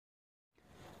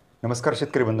नमस्कार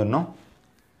शेतकरी बंधूंनो,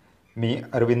 मी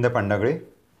अरविंद पांडागळे,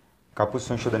 कापूस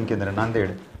संशोधन केंद्र नांदेड,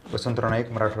 वसंतराव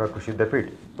नाईक मराठवाडा कृषी विद्यापीठ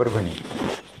परभणी.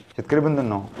 शेतकरी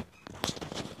बंधूंनो,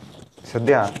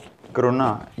 सध्या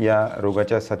करोना या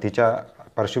रोगाच्या साथीच्या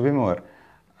पार्श्वभूमीवर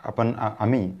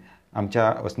आम्ही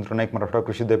आमच्या वसंतराव नाईक मराठवाडा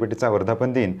कृषी विद्यापीठाचा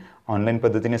वर्धापन दिन ऑनलाईन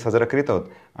पद्धतीने साजरा करीत आहोत.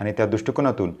 आणि त्या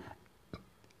दृष्टिकोनातून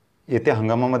येत्या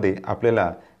हंगामामध्ये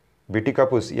आपल्याला बीटी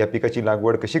कापूस या पिकाची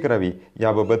लागवड कशी करावी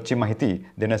याबाबतची माहिती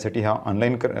देण्यासाठी हा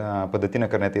ऑनलाईन पद्धतीने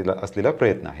करण्यात असलेला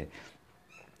प्रयत्न आहे.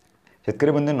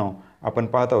 शेतकरी बंधूंनो, आपण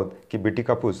पाहत आहोत की बीटी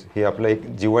कापूस हे आपलं एक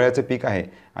जिव्हाळ्याचं पीक आहे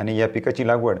आणि या पिकाची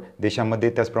लागवड देशामध्ये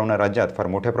त्याचप्रमाणे राज्यात फार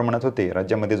मोठ्या प्रमाणात होते.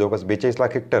 राज्यामध्ये जवळपास 42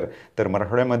 लाख हेक्टर तर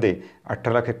मराठवाड्यामध्ये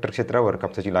 18 लाख हेक्टर क्षेत्रावर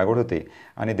कापसाची लागवड होते.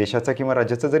 आणि देशाचा किंवा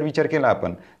राज्याचा जर विचार केला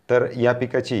आपण तर या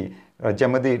पिकाची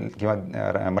राज्यामधील किंवा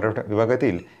मराठवाडा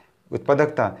विभागातील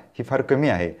उत्पादकता ही फार कमी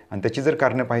आहे. आणि त्याची जर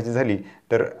कारणं पाहायची झाली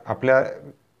तर आपल्या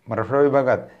मराठवाडा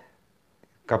विभागात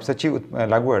कापसाची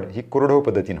लागवड ही कोरडवाहू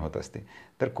पद्धतीने होत असते.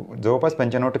 तर जवळपास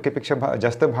 95%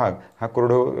 जास्त भाग हा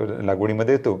कोरडवाहू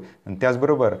लागवडीमध्ये येतो. आणि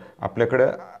त्याचबरोबर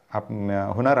आपल्याकडं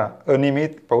होणारा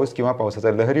अनियमित पाऊस किंवा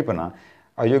पावसाचा लहरीपणा,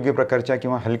 अयोग्य प्रकारच्या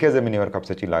किंवा हलक्या जमिनीवर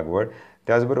कापसाची लागवड,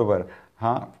 त्याचबरोबर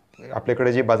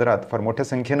आपल्याकडे जे बाजारात फार मोठ्या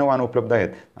संख्येनं वाण उपलब्ध आहेत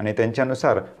आणि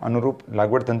त्यांच्यानुसार अनुरूप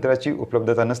लागवड तंत्राची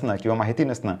उपलब्धता नसणं किंवा माहिती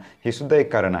नसणं हे सुद्धा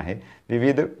एक कारण आहे.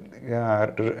 विविध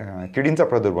किडींचा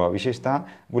प्रादुर्भाव, विशेषतः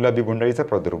गुलाबी बोंडअळीचा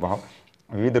प्रादुर्भाव,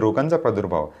 विविध रोगांचा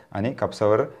प्रादुर्भाव आणि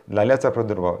कापसावर लाल्याचा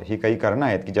प्रादुर्भाव ही काही कारणं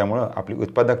आहेत की ज्यामुळं आपली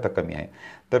उत्पादकता कमी आहे.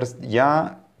 तर या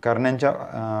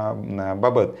कारणांच्या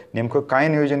बाबत नेमकं काय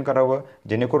नियोजन करावं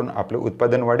जेणेकरून आपलं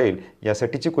उत्पादन वाढेल,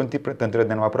 यासाठीची कोणती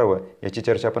तंत्रज्ञान वापरावं याची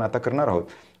चर्चा आपण आता करणार आहोत.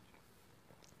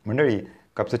 मंडळी,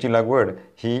 कापसाची लागवड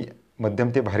ही मध्यम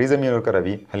ते भारी जमिनीवर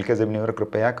करावी. हलक्या जमिनीवर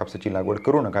कृपया कापसाची लागवड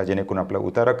करू नका, जेणेकरून आपला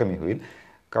उतारा कमी होईल.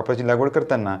 कापसाची लागवड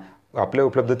करताना आपल्या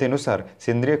उपलब्धतेनुसार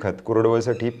सेंद्रिय खत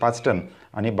कोरडवाहूसाठी 5 टन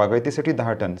आणि बागायतीसाठी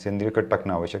 10 टन सेंद्रिय खत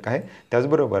टाकणं आवश्यक आहे.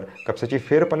 त्याचबरोबर कापसाची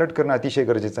फेरपालट करणं अतिशय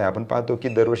गरजेचं आहे. आपण पाहतो की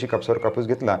दरवर्षी कापसावर कापूस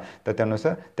घेतला तर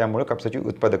त्यामुळे कापसाची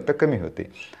उत्पादकता कमी होते.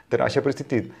 तर अशा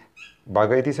परिस्थितीत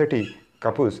बागायतीसाठी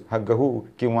कापूस हा गहू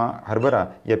किंवा हरभरा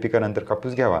या पिकानंतर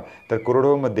कापूस घ्यावा. तर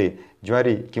कोरडवाहूमध्ये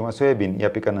ज्वारी किंवा सोयाबीन या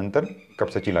पिकानंतर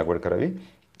कापसाची लागवड करावी.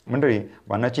 मंडळी,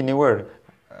 वाणाची निवड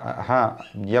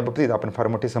या बाबतीत आपण फार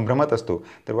मोठे संभ्रमात असतो.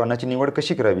 तर वाणाची निवड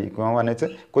कशी करावी किंवा वाणाचं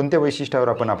कोणत्या वैशिष्ट्यावर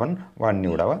आपण वाण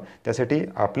निवडावा, त्यासाठी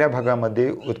आपल्या भागामध्ये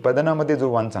उत्पादनामध्ये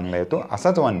जो वाण चांगला येतो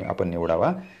असाच वाण आपण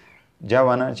निवडावा. ज्या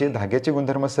वाणाचे धाग्याचे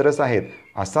गुणधर्म सरस आहेत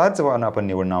असाच वाण आपण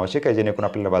निवडणं आवश्यक आहे, जेणेकरून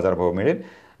आपल्याला बाजारभाव मिळेल.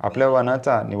 आपल्या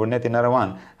वाणाचा निवडण्यात येणारा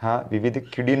वाण हा विविध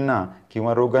किडींना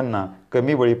किंवा रोगांना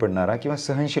कमी बळी पडणारा किंवा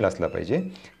सहनशील असला पाहिजे.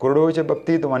 कोरडवाहूच्या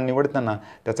बाबतीत वाण निवडताना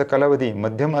त्याचा कालावधी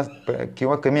मध्यम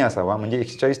किंवा कमी असावा, म्हणजे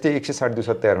 140 ते 160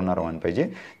 दिवसात तयार होणारा वाण पाहिजे.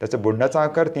 त्याचा बोंडाचा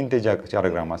आकार 3 ते 4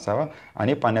 ग्राम असावा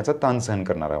आणि पाण्याचा ताण सहन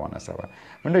करणारा वाण असावा.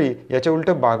 मंडळी, याच्या उलट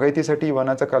बागायतीसाठी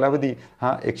वाणाचा कालावधी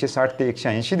हा 160 ते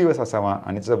 180 दिवस असावा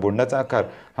आणि त्याचा बोंडाचा आकार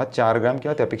हा 4 ग्राम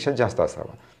किंवा त्यापेक्षा जास्त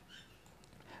असावा.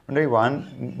 मंडळी, वाण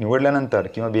निवडल्यानंतर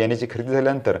किंवा बियाण्याची खरेदी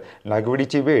झाल्यानंतर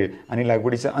लागवडीची वेळ आणि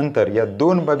लागवडीचं अंतर या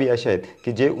 2 बाबी अशा आहेत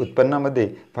की जे उत्पन्नामध्ये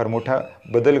फार मोठा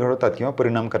बदल घडवतात किंवा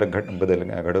परिणामकारक बदल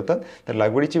घडवतात. तर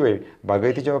लागवडीची वेळ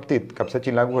बागायतीच्या बाबतीत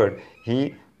कापसाची लागवड ही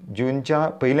जूनच्या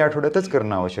पहिल्या आठवड्यातच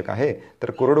करणं आवश्यक आहे.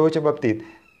 तर कोरडवाहूच्या बाबतीत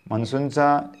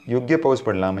मान्सूनचा योग्य पाऊस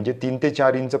पडला, म्हणजे 3 ते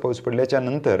 4 इंच पाऊस पडल्याच्या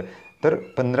नंतर तर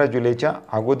 15 जुलैच्या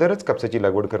अगोदरच कापसाची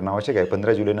लागवड करणं आवश्यक आहे.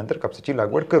 15 जुलैनंतर कापसाची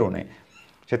लागवड करू नये.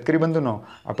 शेतकरी बंधूंनो,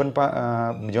 आपण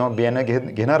जेव्हा बियाणं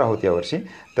घेणार आहोत यावर्षी,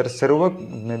 तर सर्व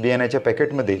बियाण्याच्या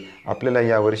पॅकेटमध्ये आपल्याला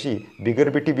यावर्षी बिगर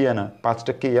बीटी बियाणं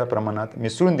 5% या प्रमाणात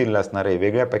मिसळून दिलेलं असणार आहे.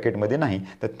 वेगळ्या पॅकेटमध्ये नाही,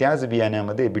 तर त्याच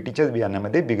बियाण्यामध्ये बीटीच्याच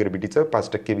बियाण्यामध्ये बिगर बीटीचं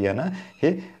 5% बियाणं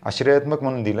हे आश्रयात्मक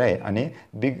म्हणून दिलं आहे. आणि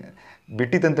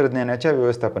बीटी तंत्रज्ञानाच्या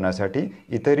व्यवस्थापनासाठी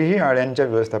इतरही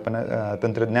आळ्यांच्या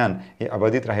तंत्रज्ञान हे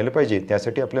अबाधित राहिलं पाहिजे.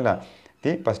 त्यासाठी आपल्याला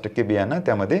ते 5% बियाणं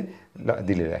त्यामध्ये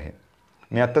दिलेलं आहे.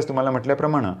 मी आत्ताच तुम्हाला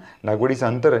म्हटल्याप्रमाणे लागवडीचं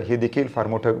अंतर हे देखील फार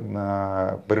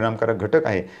मोठं परिणामकारक घटक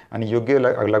आहे. आणि योग्य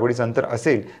लागवडीचं अंतर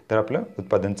असेल तर आपलं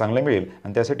उत्पादन चांगलं मिळेल.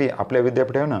 आणि त्यासाठी आपल्या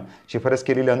विद्यापीठानं शिफारस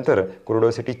केलेलं अंतर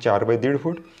कोरडवाहूसाठी 4 बाय 1.5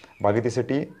 फूट,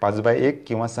 बागायतीसाठी 5 बाय 1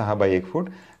 किंवा 6 बाय 1 फूट.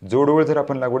 जोडओळ जर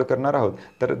आपण लागवड करणार आहोत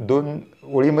तर 2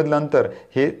 ओळीमधलं अंतर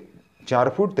हे 4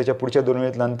 फूट, त्याच्या पुढच्या 2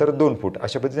 ओळीतलं अंतर 2 फूट,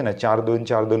 अशा पद्धतीने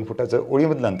 4-2 फुटाचं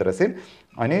ओळीमधलं अंतर असेल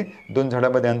आणि 2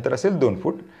 झाडामध्ये अंतर असेल 2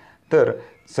 फूट. तर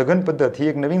सघन पद्धत ही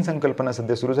एक नवीन संकल्पना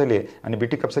सध्या सुरू झाली आहे. आणि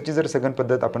बीटी कापसाची जर सघन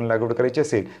पद्धत आपण लागवड करायची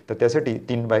असेल तर त्यासाठी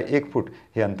 3 बाय 1 फूट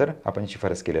हे अंतर आपण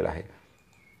शिफारस केलेलं आहे.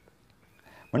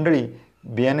 मंडळी,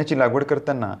 बियाण्याची लागवड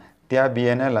करताना त्या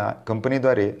बियाण्याला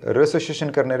कंपनीद्वारे रस शोषण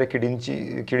करणाऱ्या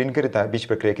किडींकरिता बीज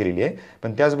प्रक्रिया केलेली आहे.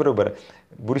 पण त्याचबरोबर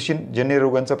बुरशीजन्य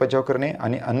रोगांचा बचाव करणे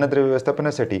आणि अन्नद्रव्य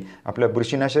व्यवस्थापनासाठी आपल्या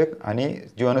बुरशीनाशक आणि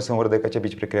जीवाणुसंवर्धकाच्या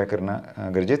बीज प्रक्रिया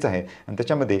करणं गरजेचं आहे. आणि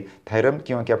त्याच्यामध्ये थायरम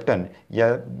किंवा कॅप्टन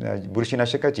या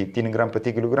बुरशीनाशकाची 3 ग्राम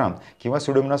प्रति किलोग्राम किंवा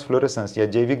सुडोमोनास फ्लोरेसन्स या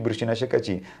जैविक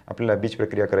बुरशीनाशकाची आपल्याला बीज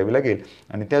प्रक्रिया करावी लागेल.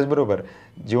 आणि त्याचबरोबर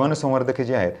जीवाणुसंवर्धके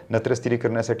जे आहेत नत्र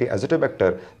स्थिरीकरणासाठी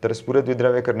ॲझोटोबॅक्टर, तर स्फुरद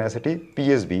विद्राव्य करण्यासाठी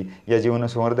PSB या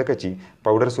जीवाणुसंवर्धकाची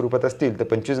पावडर स्वरूपात असतील तर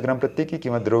 25 ग्राम प्रत्येकी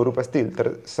किंवा द्रवरूप असतील तर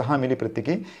 6 मिली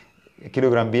प्रत्येकी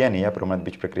किलोग्राम बियाणे या प्रमाणात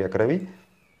बीज प्रक्रिया करावी.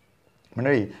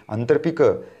 मंडळी,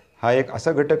 आंतरपिकं हा एक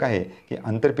असा घटक आहे की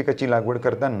आंतरपिकाची लागवड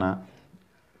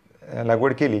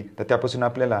केली तर त्यापासून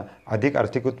आपल्याला अधिक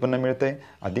आर्थिक उत्पन्न मिळतं आहे,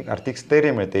 अधिक आर्थिक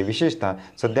स्थैर्य मिळते आहे. विशेषतः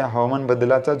सध्या हवामान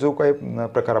बदलाचा जो काही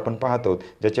प्रकार आपण पाहत आहोत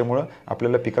ज्याच्यामुळं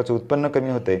आपल्याला पिकाचं उत्पन्न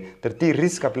कमी होतं आहे, तर ती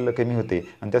रिस्क आपल्याला कमी होते.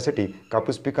 आणि त्यासाठी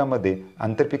कापूस पिकामध्ये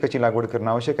आंतरपिकाची लागवड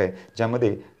करणं आवश्यक आहे,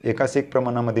 ज्यामध्ये एकाच एक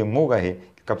प्रमाणामध्ये मूग आहे.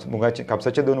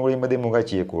 कापसाच्या 2 ओळीमध्ये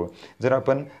मुगाची 1 ओळ. जर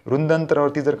आपण रुंद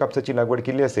अंतरावरती जर कापसाची लागवड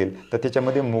केली असेल तर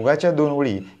त्याच्यामध्ये मुगाच्या 2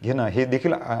 ओळी घेणं हे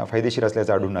देखील फायदेशीर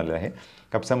असल्याचं आढळून आलं आहे.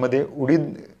 कापसामध्ये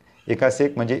उडीद एकास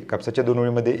एक म्हणजे कापसाच्या 2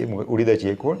 ओळीमध्ये उडीदाची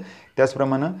 1 ओळ.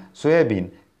 त्याचप्रमाणे सोयाबीन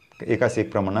एकास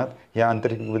एक प्रमाणात ह्या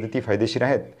आंतरपीक पद्धती फायदेशीर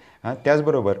आहेत.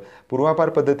 त्याचबरोबर पूर्वापार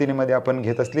पद्धतीमध्ये आपण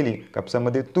घेत असलेली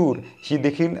कापसामध्ये तूर ही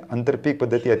देखील आंतरपीक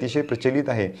पद्धती अतिशय प्रचलित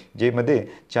आहे, जेमध्ये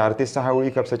 4 ते 6 ओळी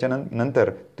कापसाच्या नंतर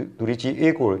तुरीची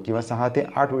 1 ओळ किंवा 6 ते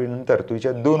 8 ओळीनंतर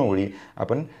तुरीच्या 2 ओळी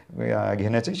आपण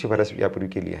घेण्याची शिफारस यापूर्वी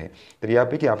केली आहे. तर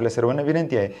यापैकी आपल्या सर्वांना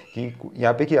विनंती आहे की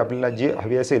यापैकी आपल्याला जे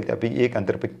हवे असेल त्यापैकी एक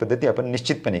आंतरपीक पद्धती आपण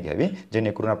निश्चितपणे घ्यावी,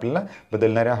 जेणेकरून आपल्याला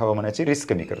बदलणाऱ्या हवामानाची रिस्क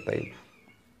कमी करता येईल.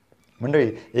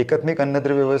 मंडळी, एकात्मिक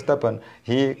अन्नद्रव्य व्यवस्थापन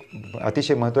ही एक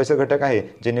अतिशय महत्त्वाचा घटक आहे,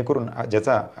 जेणेकरून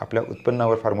ज्याचा आपल्या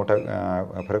उत्पन्नावर फार मोठा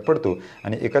फरक पडतो.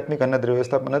 आणि एकात्मिक अन्नद्रव्य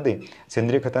व्यवस्थापनामध्ये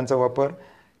सेंद्रिय खतांचा वापर,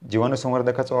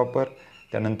 जीवाणुसंवर्धकाचा वापर,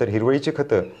 त्यानंतर हिरवळीची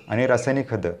खतं आणि रासायनिक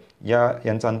खतं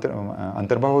यांचा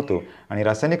अंतर्भाव होतो. आणि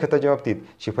रासायनिक खताच्या बाबतीत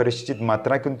शिफारशीची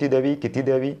मात्रा कोणती द्यावी, किती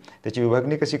द्यावी, त्याची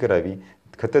विभागणी कशी करावी,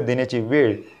 खतं देण्याची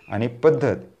वेळ आणि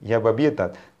पद्धत ह्या बाबी येतात.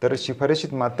 तर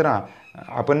शिफारशीत मात्रा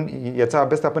याचा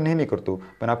अभ्यास आपण नेहमी करतो,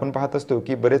 पण आपण पाहत असतो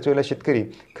की बरेच वेळेला शेतकरी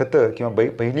खतं किंवा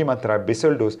पहिली मात्रा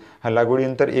बेसल डोस हा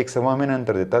लागवडीनंतर 1-1.25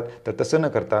 महिन्यानंतर देतात. तर तसं न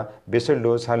करता बेसल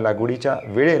डोस हा लागवडीच्या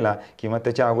वेळेला किंवा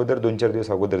त्याच्या अगोदर 2-4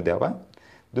 दिवस अगोदर द्यावा.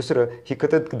 दुसरं, ही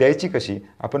खतं द्यायची कशी.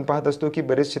 आपण पाहत असतो की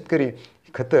बरेच शेतकरी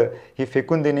खतं ही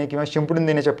फेकून देणे किंवा शिंपडून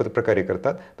देण्याच्या प्रकारे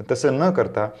करतात. पण तसं न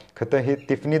करता खतं हे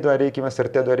तिफणीद्वारे किंवा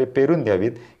सरत्याद्वारे पेरून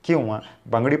द्यावीत किंवा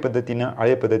बांगडी पद्धतीनं,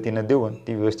 आळे पद्धतीनं देऊन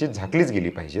ती व्यवस्थित झाकलीच गेली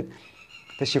पाहिजेत.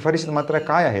 तर शिफारशीत मात्रा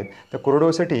काय आहेत, तर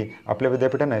कोरडवाहूसाठी आपल्या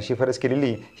विद्यापीठानं शिफारस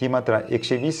केलेली ही मात्रा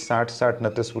 120-60-60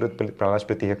 नत्र स्फुरद पालाश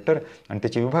प्रति हेक्टर. आणि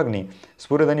त्याची विभागणी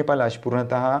स्फुरद आणि पालाश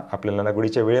पूर्णतः आपल्याला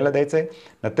लागवडीच्या वेळेला द्यायचं आहे.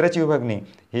 नत्राची विभागणी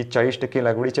ही 40%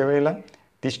 लागवडीच्या वेळेला,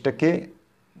 30%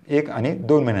 1 आणि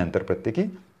 2 महिन्यानंतर प्रत्येकी.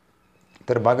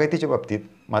 तर बागायतीच्या बाबतीत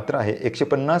मात्रा आहे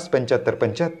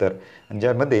 150-75-75,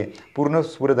 ज्यामध्ये पूर्ण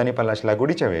स्फुरद आणि पालाश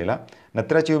लागवडीच्या वेळेला.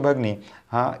 नत्राची विभागणी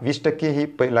हा 20% ही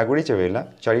लागवडीच्या वेळेला,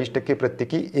 40%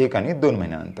 प्रत्येकी 1 आणि 2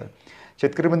 महिन्यानंतर.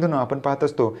 शेतकरी बंधूंनो, आपण पाहत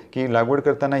असतो की लागवड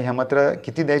करताना ह्या मात्रा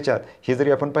किती द्यायच्यात हे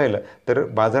जरी आपण पाहिलं तर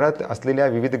बाजारात असलेल्या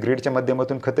विविध ग्रेडच्या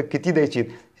माध्यमातून खतं किती द्यायची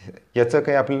याचं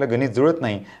काही आपल्याला गणित जुळत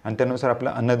नाही आणि त्यानुसार आपलं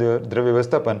अन्नद्रव्य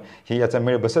व्यवस्थापन ही याचा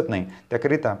मेळ बसत नाही.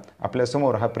 त्याकरिता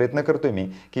आपल्यासमोर हा प्रयत्न करतो मी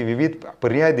की विविध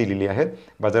पर्याय दिलेले आहेत.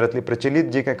 बाजारातले प्रचलित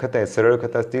जे काही खतं आहेत, सरळ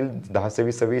खतं असतील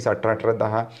 10-26-26,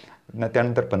 18-18-10,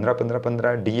 त्यानंतर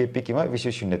 15-15-15, DAP किंवा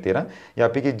 20-0-13,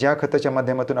 यापैकी ज्या खताच्या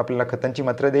माध्यमातून आपल्याला खतांची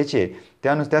मात्रा द्यायची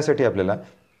आहे त्यासाठी आपल्याला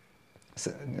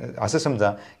असं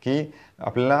समजा की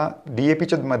आपल्याला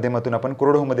DAPच्या माध्यमातून आपण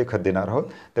कोरडवाहूमध्ये खत देणार आहोत.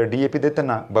 तर DAP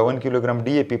देताना 52 किलोग्राम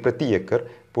DAP प्रति acre,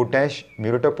 potash,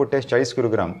 muriate of potash 40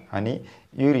 kilogram आणि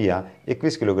युरिया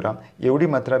 21 किलोग्राम एवढी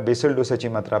मात्रा बेसल डोसाची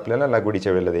मात्रा आपल्याला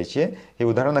लागवडीच्या वेळेला द्यायची आहे. हे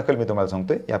उदाहरणादाखल मी तुम्हाला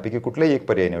सांगतो आहे, यापैकी कुठलाही एक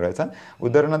पर्याय निवडायचा.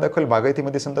 उदाहरणादाखल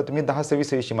बागायतीमध्ये समजा तुम्ही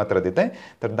 10-26-26ची मात्रा देताय,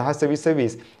 तर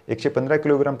 10-26-26 115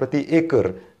 किलोग्राम प्रति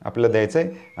एकर आपल्याला द्यायचं आहे.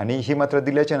 आणि ही मात्रा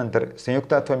दिल्याच्या नंतर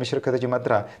संयुक्त अथवा मिश्र खताची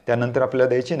मात्रा त्यानंतर आपल्याला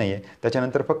द्यायची नाही आहे.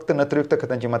 त्याच्यानंतर फक्त नत्रयुक्त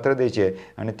खतांची मात्रा द्यायची आहे,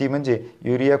 आणि ती म्हणजे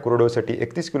युरिया कोरडवाहूसाठी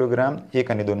 31 किलोग्राम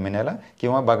 1 आणि 2 महिन्याला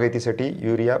किंवा बागायतीसाठी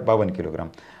युरिया 52 किलोग्राम.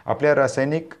 आपल्या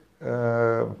रासायनिक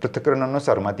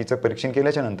पृथक्करणानुसार मातीचं परीक्षण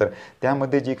केल्याच्या नंतर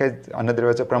त्यामध्ये जे काही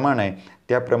अन्नद्रव्याचं प्रमाण आहे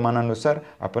त्या प्रमाणानुसार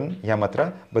आपण ह्या मात्रा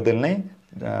बदलणे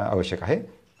आवश्यक आहे.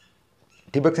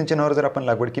 ठिबक सिंचनावर जर आपण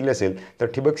लागवड केली असेल तर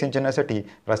ठिबक सिंचनासाठी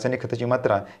रासायनिक खताची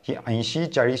मात्रा ही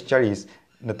 80-40-40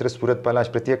 नत्र स्फुरद पालाश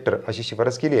प्रति हेक्टर अशी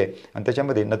शिफारस केली आहे. आणि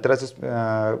त्याच्यामध्ये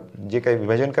नत्राचं जे काही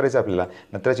विभाजन करायचं आपल्याला,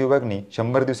 नत्राची विभागणी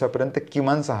 100 दिवसापर्यंत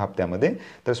किमान 6 हप्त्यामध्ये,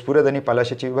 तर स्फुरद आणि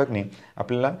पालाशाची विभागणी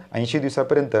आपल्याला 80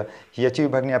 दिवसापर्यंत याची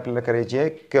विभागणी आपल्याला करायची आहे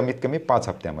कमीत कमी 5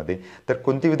 हप्त्यामध्ये. तर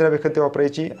कोणती विद्राव्य खते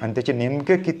वापरायची आणि त्याचे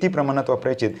नेमके किती प्रमाणात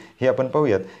वापरायचे हे आपण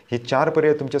पाहूयात. हे 4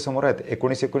 पर्याय तुमच्या समोर आहेत,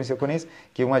 19-19-19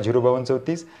 किंवा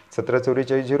 0-52-34,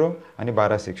 17-44-0 आणि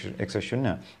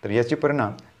 12-61-0. तर याची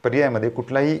पर्यायामध्ये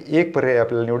कुठलाही एक पर्याय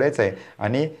आपल्याला निवडायचा आहे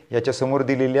आणि याच्या समोर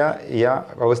दिलेल्या या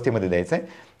अवस्थेमध्ये द्यायचा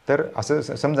आहे. तर असं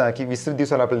समजा की 20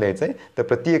 दिवसाला आपल्याला द्यायचं आहे, तर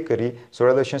प्रति एकरी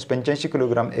 16.85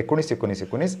 किलोग्राम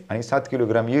 19-19-19 आणि 7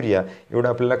 किलोग्राम युरिया एवढं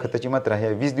आपल्याला खताची मात्रा ह्या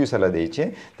 20 दिवसाला द्यायची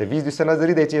आहे. तर 20 दिवसाला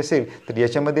जरी द्यायची असेल तर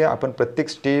याच्यामध्ये आपण प्रत्येक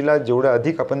स्टेजला जेवढं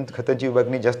अधिक आपण खताची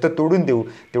विभागणी जास्त तोडून देऊ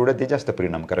तेवढं ते जास्त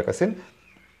परिणामकारक असेल.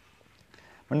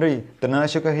 मंडळी,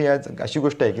 तणनाशक ही आज अशी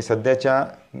गोष्ट आहे की सध्याच्या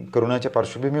कोरोनाच्या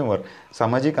पार्श्वभूमीवर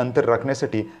सामाजिक अंतर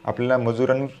राखण्यासाठी आपल्याला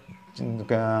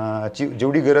मजुरांची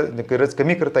जेवढी गरज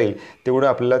कमी करता येईल तेवढं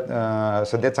आपल्याला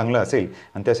सध्या चांगलं असेल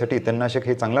आणि त्यासाठी तणनाशक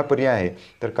हे चांगला पर्याय आहे.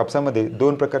 तर कापसामध्ये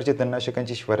 2 प्रकारचे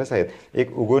तणनाशकांची शिफारस आहेत,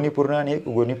 एक उगवणीपूर्व आणि एक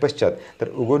उगवणी पश्चात. तर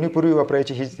उगवणीपूर्वी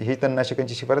वापरायची ही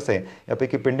तणनाशकांची शिफारस आहे.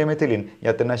 यापैकी पेंडेमेथिलिन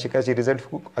या तणनाशकाचे रिझल्ट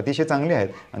खूप अतिशय चांगले आहेत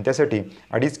आणि त्यासाठी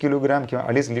 2.5 किलोग्राम किंवा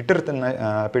 2.5 लिटर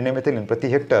पेंडेमेथिलिन प्रति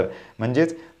हेक्टर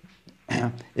म्हणजेच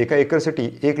एका एकरसाठी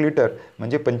 1 लिटर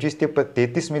म्हणजे 25 ते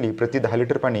 33 मिली प्रति 10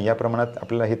 लिटर पाणी या प्रमाणात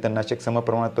आपल्याला हे तणनाशक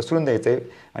समप्रमाणात पसरून द्यायचं आहे.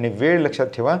 आणि वेळ लक्षात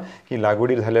ठेवा की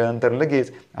लागवडी झाल्यानंतर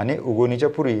लगेच आणि उगवणीच्या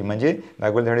पूर्वी म्हणजे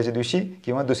लागवड झाल्याच्या दिवशी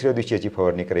किंवा दुसऱ्या दिवशी याची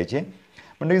फवारणी करायची आहे.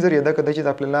 म्हणजे जर यदाकदाचित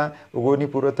आपल्याला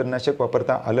उगवणीपूर्व तणनाशक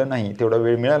वापरता आलं नाही, तेवढा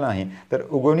वेळ मिळाला नाही, तर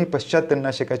उगवणी पश्चात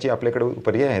तणनाशकाची आपल्याकडे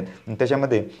पर्याय आहेत.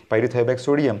 त्याच्यामध्ये पायरिथॉयबॅक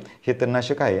सोडियम हे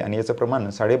तणनाशक आहे आणि याचं प्रमाण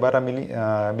 12.5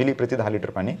 मिली प्रति 10 लिटर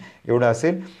पाणी एवढं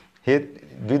असेल. हे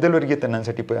द्विदलवर्गीय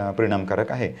तणांसाठी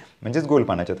परिणामकारक आहे, म्हणजेच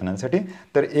गोलपानाच्या तणांसाठी.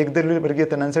 तर एकदलवर्गीय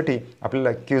तणांसाठी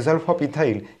आपल्याला क्युझाल्फॉप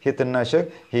इथाईल हे तणनाशक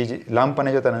हे जे लांब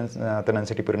पाण्याच्या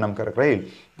तणांसाठी परिणामकारक राहील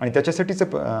आणि त्याच्यासाठीचं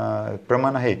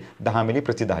प्रमाण आहे 10 मिली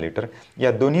प्रति 10 लिटर.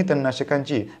 या दोन्ही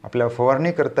तणनाशकांची आपल्या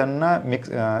फवारणी करताना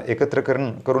एकत्र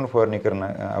करून फवारणी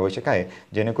करणं आवश्यक आहे,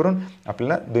 जेणेकरून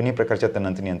आपल्याला दोन्ही प्रकारच्या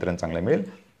तणांचं नियंत्रण चांगलं मिळेल.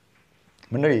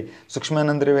 मंडळी, सूक्ष्म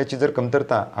अन्नद्रव्याची जर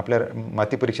कमतरता आपल्या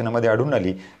माती परीक्षणामध्ये आढळून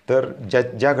आली तर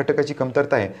ज्या घटकाची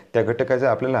कमतरता आहे त्या घटकाचं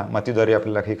आपल्याला मातीद्वारे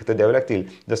आपल्याला हे खतं द्यावे लागतील.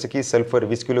 जसं की sulphur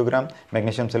 20 kilogram,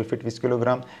 magnesium sulphate 20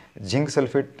 kilogram, zinc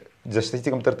sulphate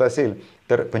जशाची कमतरता असेल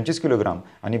तर 25 किलोग्राम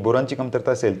आणि बोरॉनची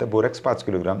कमतरता असेल तर बोरॅक्स 5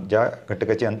 किलोग्राम. ज्या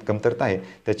घटकाची कमतरता आहे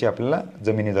त्याची आपल्याला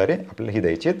जमिनीद्वारे आपल्याला ही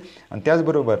द्यायची आहेत. आणि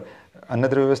त्याचबरोबर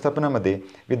अन्नद्रव्य व्यवस्थापनामध्ये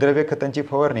विद्रव्य खतांची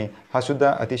फवारणी हा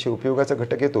सुद्धा अतिशय उपयोगाचा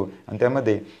घटक येतो आणि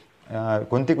त्यामध्ये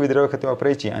कोणती विद्रव्य खते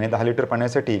वापरायची आणि 10 लिटर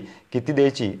पाण्यासाठी किती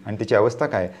द्यायची आणि त्याची अवस्था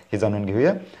काय हे जाणून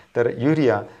घेऊया. तर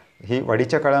युरिया ही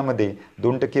वाढीच्या काळामध्ये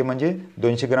 2% म्हणजे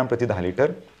 200 ग्राम प्रति 10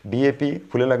 लिटर, DAP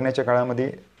फुलं लागण्याच्या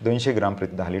काळामध्ये 200 ग्राम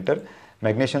प्रति 10 लिटर,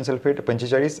 मॅग्नेशियम सल्फेट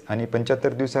 45 आणि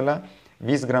 75 दिवसाला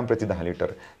 20 ग्राम प्रति 10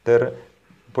 लिटर. तर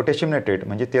पोटॅशियम नायट्रेट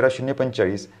म्हणजे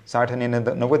 13-0-45 60 आणि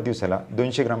 90 दिवसाला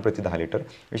 200 ग्राम प्रति 10 लिटर.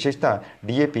 विशेषतः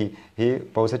DAP हे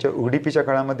पावसाच्या उघडीपीच्या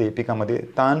काळामध्ये पिकामध्ये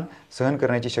ताण सहन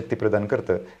करण्याची शक्ती प्रदान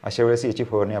करतं. अशा वेळेस याची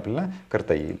फवारणी आपल्याला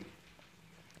करता येईल.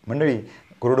 मंडळी,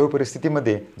 कोरडवाहू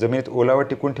परिस्थितीमध्ये जमिनीत ओलावा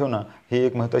टिकून ठेवणं ही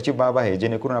एक महत्त्वाची बाब आहे,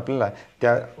 जेणेकरून आपल्याला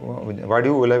त्या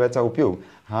वाढीव ओलाव्याचा उपयोग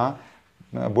हा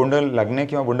बोंड लागणे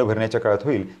किंवा बोंड भरण्याच्या काळात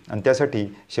होईल. आणि त्यासाठी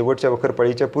शेवटच्या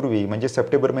वखरपाळीच्या पूर्वी म्हणजे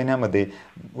सप्टेंबर महिन्यामध्ये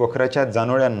वखराच्या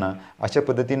जानोळ्यांना अशा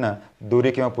पद्धतीनं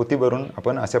दोरी किंवा पोती भरून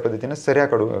आपण अशा पद्धतीनं सऱ्या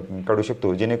काढू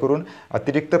शकतो, जेणेकरून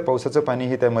अतिरिक्त पावसाचं पाणी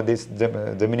हे त्यामध्ये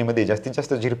जमिनीमध्ये जास्तीत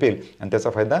जास्त झिरपेल आणि त्याचा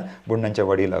फायदा बोंडांच्या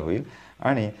वाढीला होईल.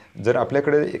 आणि जर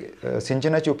आपल्याकडे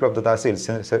सिंचनाची उपलब्धता असेल,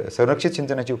 संरक्षित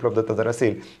सिंचनाची उपलब्धता जर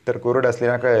असेल तर कोरड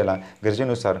असलेल्या काळाला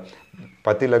गरजेनुसार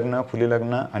पाती लग्न, फुले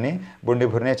लग्न आणि बोंडे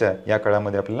भरण्याच्या या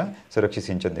काळामध्ये आपल्याला संरक्षित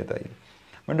सिंचन देता येईल.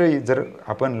 मंडळी, जर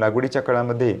आपण लागवडीच्या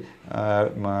काळामध्ये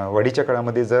वाढीच्या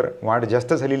काळामध्ये जर वाढ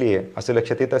जास्त झालेली आहे असं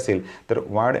लक्षात येत असेल तर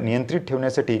वाढ नियंत्रित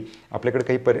ठेवण्यासाठी आपल्याकडे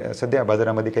काही सध्या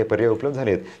बाजारामध्ये काही पर्याय उपलब्ध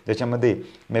झाले आहेत, ज्याच्यामध्ये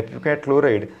मेप्रिकॅट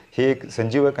क्लोराईड हे एक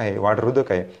संजीवक आहे,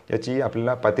 वाढरोधक आहे. याची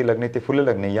आपल्याला पाती लागणे ते फुलं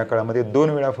लागणे या काळामध्ये 2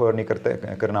 वेळा फवारणी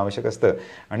करणं आवश्यक असतं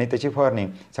आणि त्याची फवारणी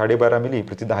 12.5 मिली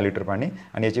प्रति 10 लिटर पाणी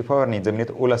आणि याची फवारणी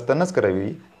जमिनीत ओल असतानाच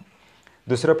करावी.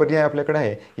 दुसरा पर्याय आपल्याकडे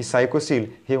आहे की सायकोसिल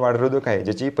हे वाढरोधक आहे,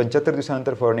 ज्याची 75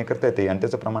 दिवसानंतर फवारणी करता येते आणि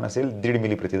त्याचं प्रमाण असेल 1.5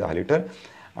 मिली प्रति 10 लिटर.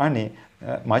 आणि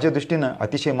माझ्या दृष्टीनं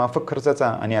अतिशय माफक खर्चाचा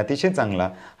आणि अतिशय चांगला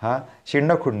हा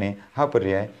शेंडा खुडणे हा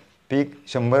पर्याय. पीक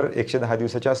 100-110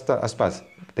 दिवसाच्या आसपास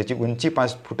त्याची उंची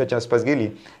 5 फुटाच्या आसपास गेली,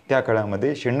 त्या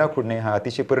काळामध्ये शेंडा खोडणे हा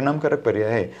अतिशय परिणामकारक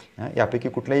पर्याय आहे. यापैकी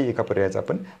कुठल्याही एका पर्यायाचा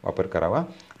आपण वापर करावा.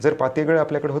 जर पातेगळ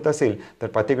आपल्याकडे होत असेल तर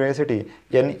पातेगळ्यासाठी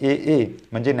NAA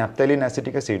म्हणजे नॅफ्थॅलिन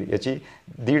ॲसिटिक ॲसिड याची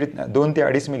 2 ते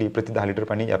 2.5 मिली प्रति 10 लिटर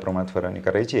पाणी या प्रमाणात फवारणी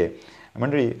करायची आहे.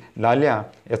 मंडळी, लाल्या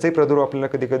याचाही प्रादुर्भाव आपल्याला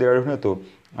कधी कधी आढळून येतो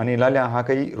आणि लाल्या हा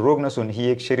काही रोग नसून ही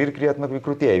एक शरीरक्रियात्मक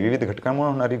विकृती आहे, विविध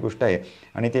घटकांमुळे होणारी गोष्ट आहे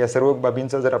आणि त्या सर्व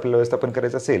बाबींचं जर आपल्याला व्यवस्थापन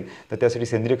करायचं असेल तर त्यासाठी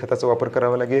सेंद्रिय खताचा वापर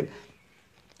करावा लागेल.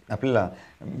 आपल्याला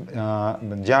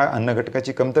ज्या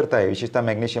अन्नघटकाची कमतरता आहे, विशेषतः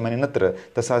मॅग्नेशियम आणि नत्र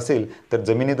तसं असेल तर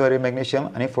जमिनीद्वारे मॅग्नेशियम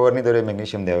आणि फवारणीद्वारे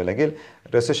मॅग्नेशियम द्यावे लागेल.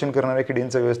 रसशोषण करणाऱ्या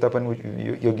किडींचं व्यवस्थापन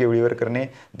योग्य वेळेवर करणे,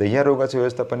 दह्या रोगाचं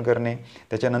व्यवस्थापन करणे,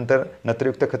 त्याच्यानंतर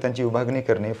नत्रयुक्त खतांची विभागणी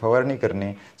करणे, फवारणी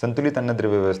करणे, संतुलित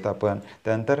अन्नद्रव्य व्यवस्थापन,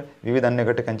 त्यानंतर विविध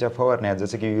अन्नघटकांच्या फवारण्या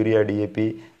जसं की युरिया,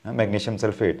 DAP, मॅग्नेशियम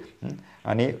सल्फेट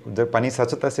आणि जर पाणी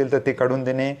साचत असेल तर ते काढून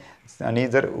देणे आणि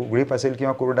जर उघडीप असेल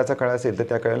किंवा कोरडाचा काळ असेल तर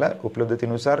त्या काळाला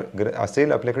उपलब्धतेनुसार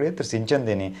असेल आपल्याकडे तर सिंचन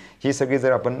देणे, ही सगळी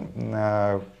जर आपण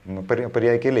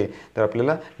पर्याय केले तर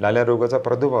आपल्याला लाल्या रोगाचा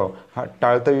प्रादुर्भाव हा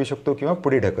टाळता येऊ शकतो किंवा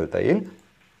पुढे ढकलता येईल.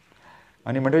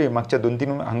 आणि मंडळी, मागच्या 2-3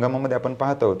 हंगामामध्ये आपण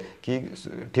पाहत आहोत की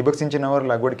ठिबक सिंचनावर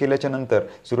लागवड केल्याच्या नंतर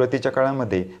सुरुवातीच्या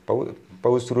काळामध्ये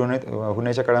पाऊस सुरू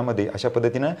होण्याच्या काळामध्ये अशा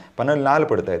पद्धतीनं पानं लाल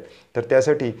पडत आहेत. तर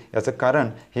त्यासाठी याचं कारण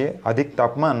हे अधिक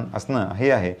तापमान असणं हे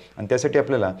आहे आणि त्यासाठी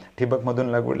आपल्याला ठिबकमधून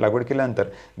लागवड केल्यानंतर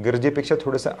गरजेपेक्षा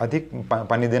थोडंसं अधिक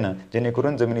पाणी देणं,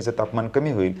 जेणेकरून जमिनीचं तापमान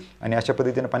कमी होईल आणि अशा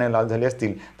पद्धतीनं पाणी लाल झाले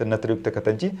असतील तर नत्रयुक्त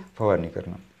खतांची फवारणी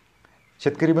करणं.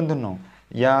 शेतकरी बंधूंनो,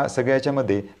 या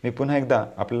सगळ्याच्यामध्ये मी पुन्हा एकदा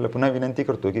आपल्याला पुन्हा विनंती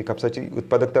करतो की कापसाची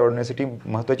उत्पादकता वाढवण्यासाठी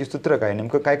महत्त्वाची सूत्र काय,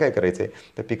 नेमकं काय काय करायचं आहे.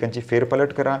 तर पिकांची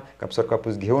फेरपालट करा, कापसावर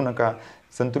कापूस घेऊ नका.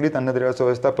 संतुलित अन्नद्रव्याचं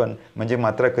व्यवस्थापन म्हणजे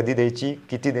मात्रा कधी द्यायची,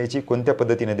 किती द्यायची, कोणत्या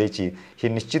पद्धतीने द्यायची हे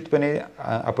निश्चितपणे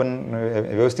आपण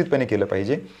व्यवस्थितपणे केलं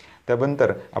पाहिजे.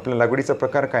 त्यानंतर आपल्या लागवडीचा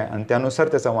प्रकार काय आणि त्यानुसार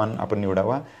त्याचा वाण आपण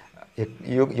निवडावा.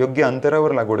 योग्य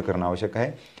अंतरावर लागवड करणं आवश्यक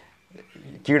आहे.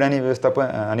 कीड आणि व्यवस्थापन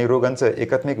आणि रोगांचं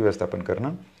एकात्मिक व्यवस्थापन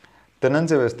करणं,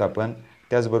 तणांचं व्यवस्थापन,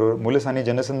 त्याचबरोबर मूलसानी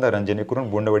जनसंधारण, जेणेकरून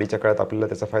बोंडवाढीच्या काळात आपल्याला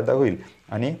त्याचा फायदा होईल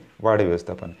आणि वाढ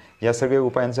व्यवस्थापन, या सगळ्या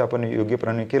उपायांचं आपण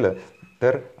योग्यप्रमाणे केलं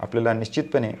तर आपल्याला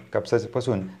निश्चितपणे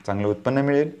कापसापासून चांगलं उत्पन्न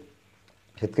मिळेल.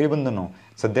 शेतकरी बंधूंनो,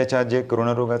 सध्याच्या जे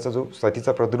कोरोना रोगाचा जो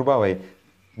साथीचा प्रादुर्भाव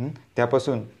आहे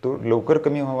त्यापासून तो लवकर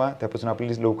कमी व्हावा, त्यापासून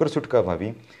आपली लवकर सुटका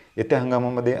व्हावी. येत्या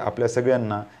हंगामामध्ये आपल्या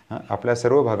सगळ्यांना आपल्या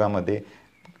सर्व भागामध्ये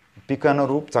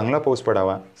पिकानुरूप चांगला पाऊस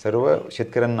पडावा, सर्व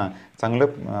शेतकऱ्यांना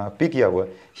चांगलं पीक यावं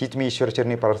हीच मी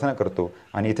ईश्वरचरणी प्रार्थना करतो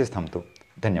आणि इथेच थांबतो.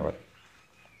 धन्यवाद.